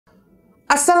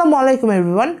আসসালামু আলাইকুম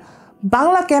everyone,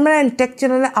 Bangla camera and take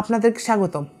চ্যানেলে আপনাদেরকে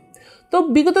স্বাগতম। তো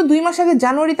বিগত 2 মাস আগে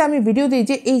জানুয়ারিতে আমি ভিডিও দিই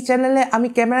যে এই চ্যানেলে আমি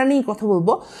ক্যামেরা নিয়ে কথা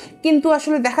বলবো, কিন্তু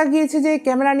আসলে দেখা গিয়েছে যে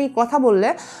ক্যামেরা নিয়ে কথা বললে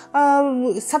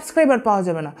সাবস্ক্রাইবার পাওয়া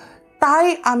যাবে না। তাই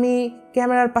আমি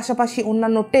ক্যামেরার পাশাপাশি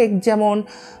অন্যান্য টেক যেমন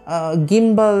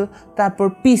গিম্বল, তারপর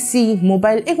পিসি,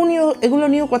 মোবাইল এগুলো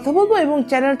নিয়েও কথা বলবো এবং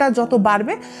চ্যানেলটা যত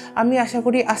বাড়বে আমি আশা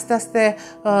করি আস্তে আস্তে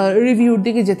রিভিউর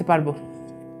দিকে যেতে পারবো।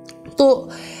 তো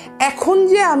এখন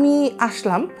যে আমি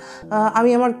আসলাম, আমি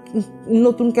আমার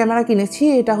নতুন ক্যামেরা কিনেছি,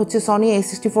 এটা হচ্ছে সনি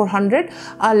a6400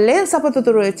 আর লেন্স আপাতত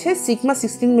রয়েছে সিগমা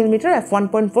 16mm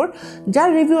f1.4, যার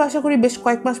রিভিউ আশা করি বেশ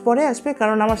কয়েক মাস পরে আসবে,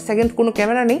 কারণ আমার সেকেন্ড কোনো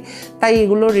ক্যামেরা নেই, তাই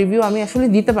এগুলো রিভিউ আমি আসলে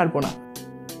দিতে পারবো না।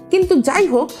 কিন্তু যাই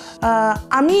হোক,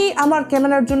 আমি আমার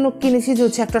ক্যামেরার জন্য কিনেছি যে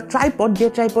হচ্ছে একটা ট্রাইপড, যে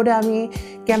ট্রাইপডে আমি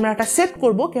ক্যামেরাটা সেট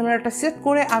করব। ক্যামেরাটা সেট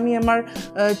করে আমি আমার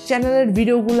চ্যানেলের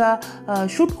ভিডিওগুলা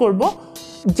শ্যুট করব।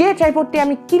 যে ট্রাইপডটি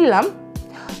আমি কিনলাম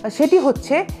সেটি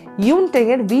হচ্ছে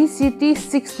ইউনটেংয়ের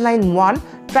VCT-691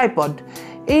 ট্রাইপড।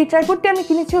 এই ট্রাইপডটি আমি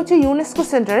কিনেছি হচ্ছে ইউনেস্কো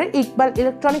সেন্টারের ইকবাল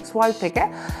ইলেকট্রনিক্স ওয়ার্ল্ড থেকে।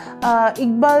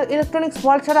 ইকবাল ইলেকট্রনিক্স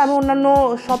ওয়ার্ল্ড ছাড়া আমি অন্যান্য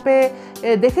শপে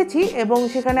দেখেছি এবং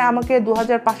সেখানে আমাকে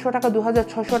 2500 টাকা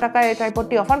 2600 টাকায় এই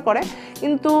ট্রাইপডটি অফার করে,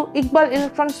 কিন্তু ইকবাল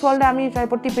ইলেকট্রনিক্স ওয়ার্ল্ডে আমি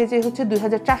ট্রাইপডটি পেয়েছি হচ্ছে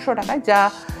 2400 টাকায়, যা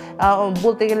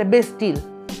বলতে গেলে বেস্ট ডিল,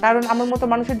 কারণ আমার মতো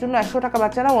মানুষের জন্য 100 টাকা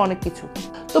বাঁচানোও অনেক কিছু।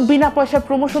 তো বিনা পয়সার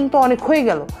প্রমোশন তো অনেক হয়ে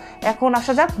গেল, এখন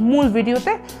আসা যাক মূল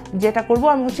ভিডিওতে। যেটা করব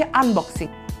আমি হচ্ছে আনবক্সিং।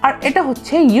 আর এটা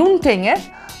হচ্ছে ইউনটেংয়ের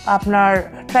আপনার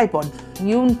ট্রাইপড,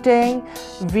 ইউনটেং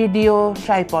ভিডিও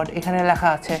ট্রাইপড এখানে লেখা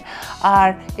আছে। আর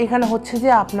এখানে হচ্ছে যে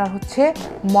আপনার হচ্ছে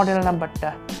মডেল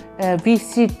নাম্বারটা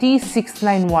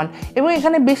VCT-691 এবং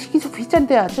এখানে বেশ কিছু ফিচার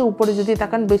দেওয়া আছে। উপরে যদি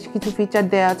তাকান বেশ কিছু ফিচার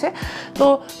দেওয়া আছে। তো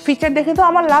ফিচার দেখে তো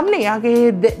আমার লাভ নেই, আগে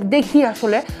দেখি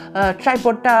আসলে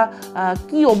ট্রাইপডটা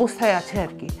কি অবস্থায় আছে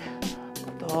আর কি।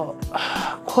 তো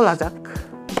খোলা যাক।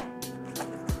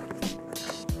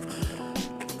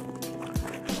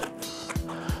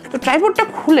 তো ট্রাইপডটা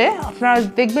খুলে আপনারা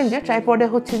দেখবেন যে ট্রাইপডে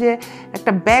হচ্ছে যে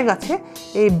একটা ব্যাগ আছে,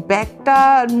 এই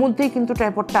ব্যাগটার মধ্যেই কিন্তু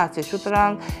ট্রাইপডটা আছে। সুতরাং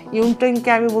ইউনটেংকে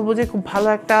আমি বলবো যে খুব ভালো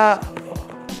একটা,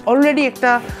 অলরেডি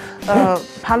একটা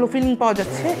ভালো ফিলিং পাওয়া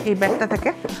যাচ্ছে এই ব্যাগটা থেকে।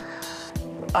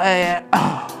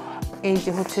 এই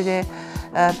যে হচ্ছে যে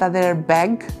তাদের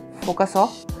ব্যাগ ফোকাস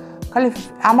অফ, খালি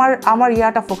আমার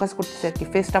ইয়াটা ফোকাস করতেছে আর কি,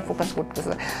 ফেসটা ফোকাস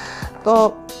করতেছে। তো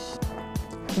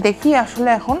দেখি আসলে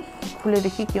এখন খুলে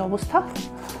দেখি কি অবস্থা।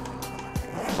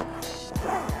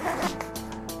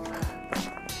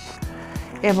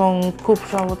 এবং খুব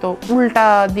সম্ভবত উল্টা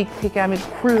দিক থেকে আমি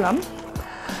খুললাম,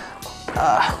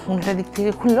 উল্টা দিক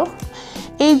থেকে খুললো।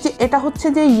 এই যে এটা হচ্ছে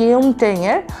যে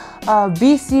ইউনটেংয়ের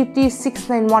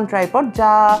VCT-691 ট্রাইপড,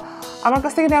 যা আমার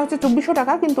কাছ থেকে নেওয়া হচ্ছে 2400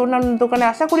 টাকা, কিন্তু অন্যান্য দোকানে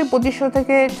আশা করি 2500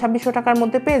 থেকে 2600 টাকার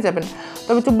মধ্যে পেয়ে যাবেন।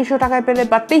 তবে 2400 টাকায় পেলে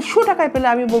বা 2300 টাকায় পেলে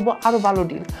আমি বলবো আরও ভালো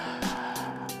ডিল।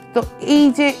 তো এই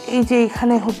যে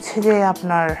এখানে হচ্ছে যে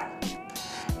আপনার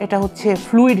এটা হচ্ছে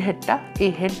ফ্লুইড হেডটা,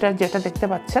 এই হেডটা যেটা দেখতে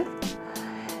পাচ্ছেন,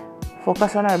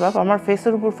 ফোকাস আনার বাপ, আমার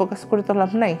ফেসের উপর ফোকাস করে তো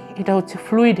লাভ নাই, এটা হচ্ছে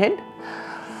ফ্লুইড হেড।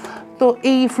 তো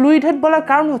এই ফ্লুইড হেড বলার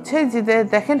কারণ হচ্ছে যে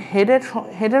দেখেন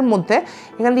হেডের মধ্যে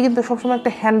এখানে কিন্তু সবসময়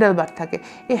একটা হ্যান্ডেল বার থাকে।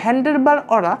 এই হ্যান্ডেল বার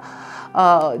ওরা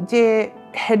যে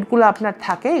হেডগুলো আপনার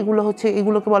থাকে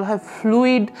এগুলোকে বলা হয়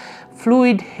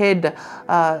ফ্লুইড হেড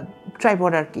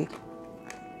ট্রাইপড আর কি।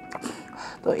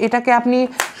 তো এটাকে আপনি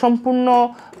সম্পূর্ণ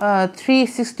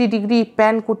 360 ডিগ্রি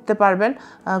প্যান করতে পারবেন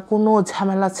কোনো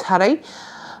ঝামেলা ছাড়াই।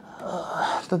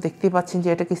 তো দেখতেই পাচ্ছেন যে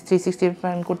এটাকে 360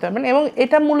 প্যান করতে পারবেন এবং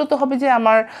এটা মূলত হবে যে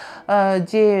আমার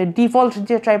যে ডিফল্ট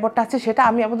যে ট্রাইপডটা আছে সেটা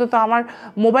আমি আপাতত আমার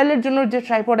মোবাইলের জন্য যে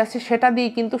ট্রাইপড আছে সেটা দিয়ে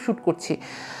কিন্তু শ্যুট করছি,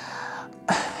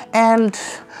 অ্যান্ড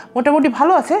মোটামুটি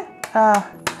ভালো আছে।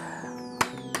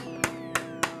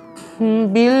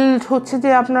 বিল্ড হচ্ছে যে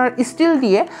আপনার স্টিল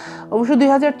দিয়ে, অবশ্য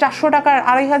 2400 টাকার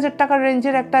 2500 টাকার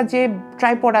রেঞ্জের একটা যে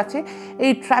ট্রাইপড আছে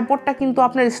এই ট্রাইপডটা কিন্তু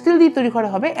আপনার স্টিল দিয়ে তৈরি করা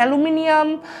হবে। অ্যালুমিনিয়াম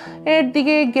এর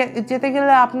দিকে যেতে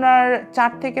গেলে আপনার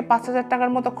 4 থেকে 5000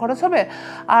 টাকার মতো খরচ হবে।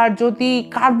 আর যদি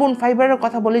কার্বন ফাইবারের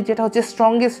কথা বলি, যেটা হচ্ছে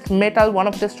strongest metal, one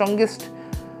of the strongest,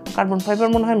 carbon fibre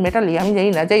মনে হয় মেটালই, আমি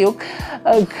জানি না, যাই হোক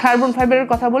কার্বন ফাইবারের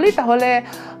কথা বলি, তাহলে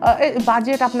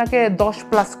বাজেট আপনাকে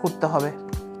 10+ করতে হবে।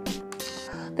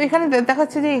 তো এখানে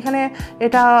দেখাচ্ছে যে এখানে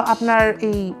এটা আপনার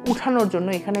এই উঠানোর জন্য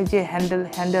এখানে যে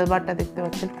হ্যান্ডেল বারটা দেখতে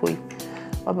পাচ্ছেন, কই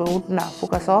তবে উঠ না,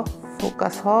 ফোকাস অফ,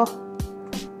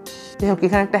 যাই হোক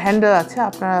এখানে একটা হ্যান্ডেল আছে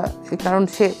আপনারা, কারণ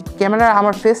সে ক্যামেরা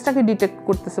আমার ফেসটাকে ডিটেক্ট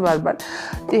করতেছে বারবার।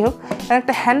 যাই হোক এখানে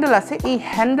একটা হ্যান্ডেল আছে, এই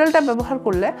হ্যান্ডেলটা ব্যবহার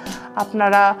করলে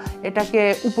আপনারা এটাকে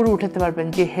উপরে উঠাতে পারবেন,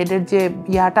 যে হেডের যে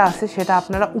ইয়াটা আছে সেটা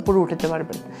আপনারা উপরে উঠাতে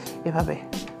পারবেন এভাবে।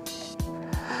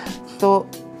 তো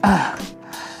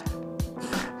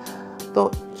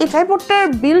এই ট্রাইপডটার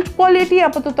বিল্ড কোয়ালিটি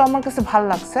আপাতত আমার কাছে ভালো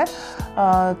লাগছে।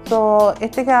 তো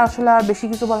এর থেকে আসলে আর বেশি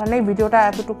কিছু বলার নেই, ভিডিওটা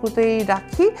এতটুকুতেই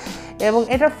রাখি এবং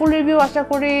এটার ফুল রিভিউ আশা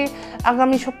করি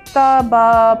আগামী সপ্তাহ বা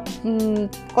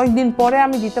কয়েকদিন পরে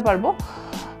আমি দিতে পারবো।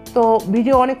 তো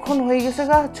ভিডিও অনেকক্ষণ হয়ে গেছে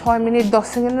 6 মিনিট 10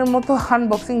 সেকেন্ডের মতো।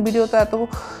 আনবক্সিং ভিডিও তো এত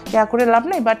ইয়া করে লাভ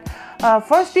নেই, বাট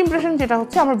ফার্স্ট ইমপ্রেশন যেটা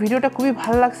হচ্ছে আমার ভিডিওটা খুবই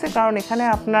ভালো লাগছে, কারণ এখানে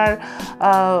আপনার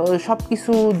সব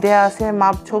কিছু দেয়া আছে,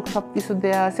 মাপঝোঁক সব কিছু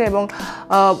দেয়া আছে এবং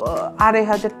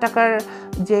 2500 টাকার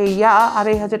যে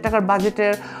 2500 টাকার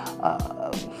বাজেটের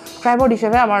ট্রাইপড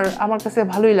হিসেবে আমার কাছে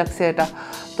ভালোই লাগছে এটা।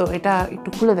 তো এটা একটু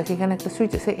খুলে দেখি, এখানে একটা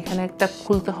সুইচ আছে, এখানে একটা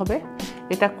খুলতে হবে।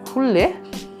 এটা খুললে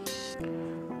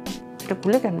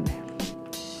কেমনে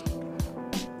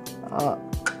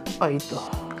ওই তো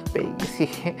পেয়ে গেছি।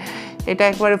 এটা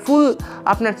একবারে ফুল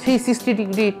আপনার 360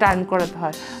 ডিগ্রি টার্ন করাতে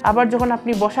হয়। আবার যখন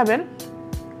আপনি বসাবেন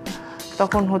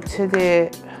তখন হচ্ছে যে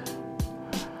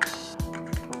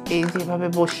এই যেভাবে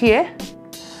বসিয়ে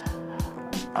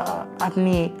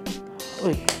আপনি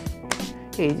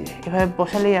এই যে এভাবে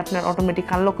বসালেই আপনার অটোমেটিক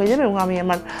আনলক হয়ে যাবে এবং আমি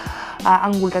আমার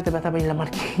আঙ্গুলটাতে ব্যথা পেলাম আর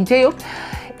কি। যাই হোক,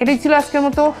 এটাই ছিল আজকের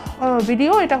মতো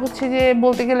ভিডিও। এটা হচ্ছে যে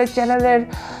বলতে গেলে চ্যানেলের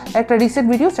একটা রিসেন্ট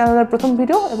ভিডিও, চ্যানেলের প্রথম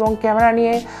ভিডিও, এবং ক্যামেরা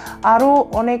নিয়ে আরও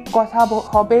অনেক কথা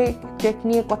হবে, টেক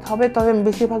নিয়ে কথা হবে, তবে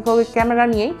বেশিরভাগ হবে ক্যামেরা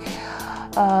নিয়েই।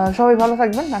 সবাই ভালো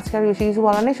থাকবেন, আজকে আর বেশি কিছু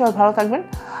বলার নেই, সবাই ভালো থাকবেন।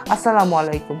 আসসালামু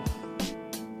আলাইকুম।